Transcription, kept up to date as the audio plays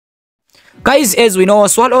Guys, as we know,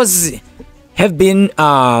 Swallows have been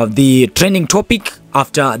the trending topic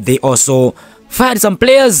after they also fired some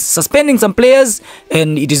players, suspending some players,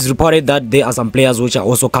 and it is reported that there are some players which are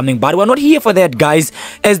also coming, but we're not here for that, guys,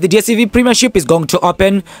 as the DStv Premiership is going to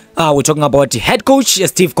open. We're talking about head coach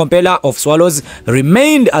Steve Komphela of Swallows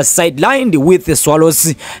remained sidelined with the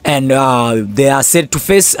Swallows, and they are set to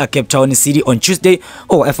face Cape Town City on Tuesday.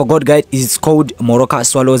 Oh, I forgot, guys, it's called Moroka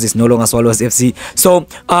Swallows. It's no longer Swallows FC. So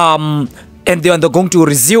and they are going to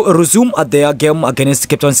resume at their game against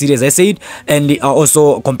Cape Town City, as I said. And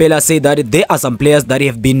also Komphela said that there are some players that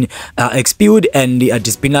have been expelled, and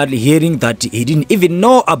disciplinary hearing that he didn't even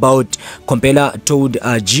know about. Komphela told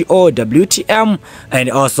GOWTM, and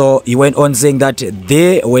also he went on saying that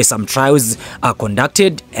there were some trials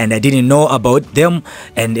conducted and I didn't know about them,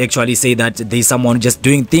 and actually say that there's someone just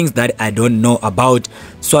doing things that I don't know about.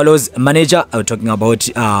 Swallows manager, talking about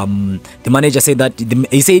the manager, said that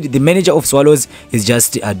he said the manager of Swallows is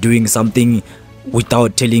just doing something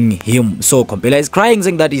without telling him. So Komphela is crying,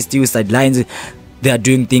 saying that he's still sidelines. They are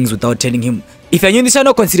doing things without telling him. If you're new to this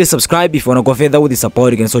channel, consider subscribe. If you want to go further with the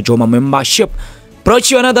support, you can also join my membership. Brought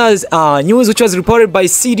you another news which was reported by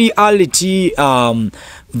CDLT,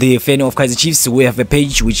 the fan of Kaizer Chiefs. We have a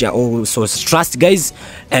page which I also trust, guys,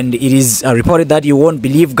 and it is reported that you won't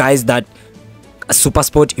believe, guys, that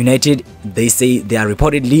SuperSport United, they say they are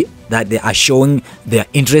reportedly that they are showing their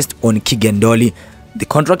interest on Keagan Dolly. The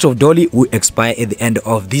contract of Dolly will expire at the end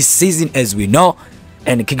of this season, as we know,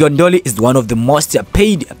 and Keagan Dolly is one of the most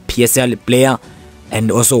paid PSL player,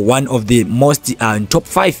 and also one of the most top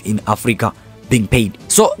 5 in Africa being paid.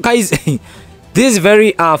 So, guys, this is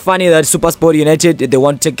very funny that SuperSport United, they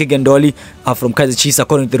want to take Keagan Dolly from Kaizer Chiefs,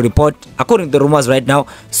 according to the report, according to the rumors right now.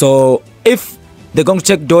 So, if they're going to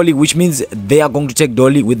take Dolly, which means they are going to take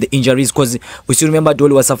Dolly with the injuries, because we still remember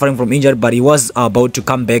Dolly was suffering from injury, but he was about to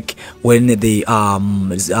come back when the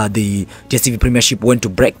DStv Premiership went to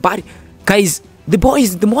break. But guys, the boy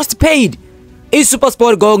is the most paid. Is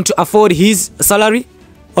SuperSport going to afford his salary,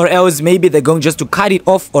 or else maybe they're going just to cut it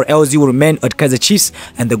off, or else you will remain at Kaizer Chiefs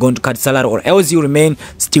and they're going to cut salary, or else you remain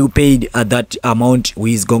still paid at that amount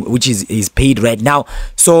which is paid right now?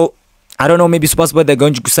 So I don't know, maybe SuperSport, they're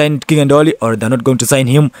going to sign Keagan Dolly or they're not going to sign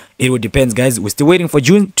him. It will depend, guys. We're still waiting for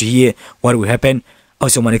June to hear what will happen.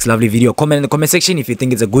 Also, my next lovely video. Comment in the comment section if you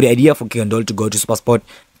think it's a good idea for Keagan Dolly to go to SuperSport.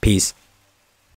 Peace.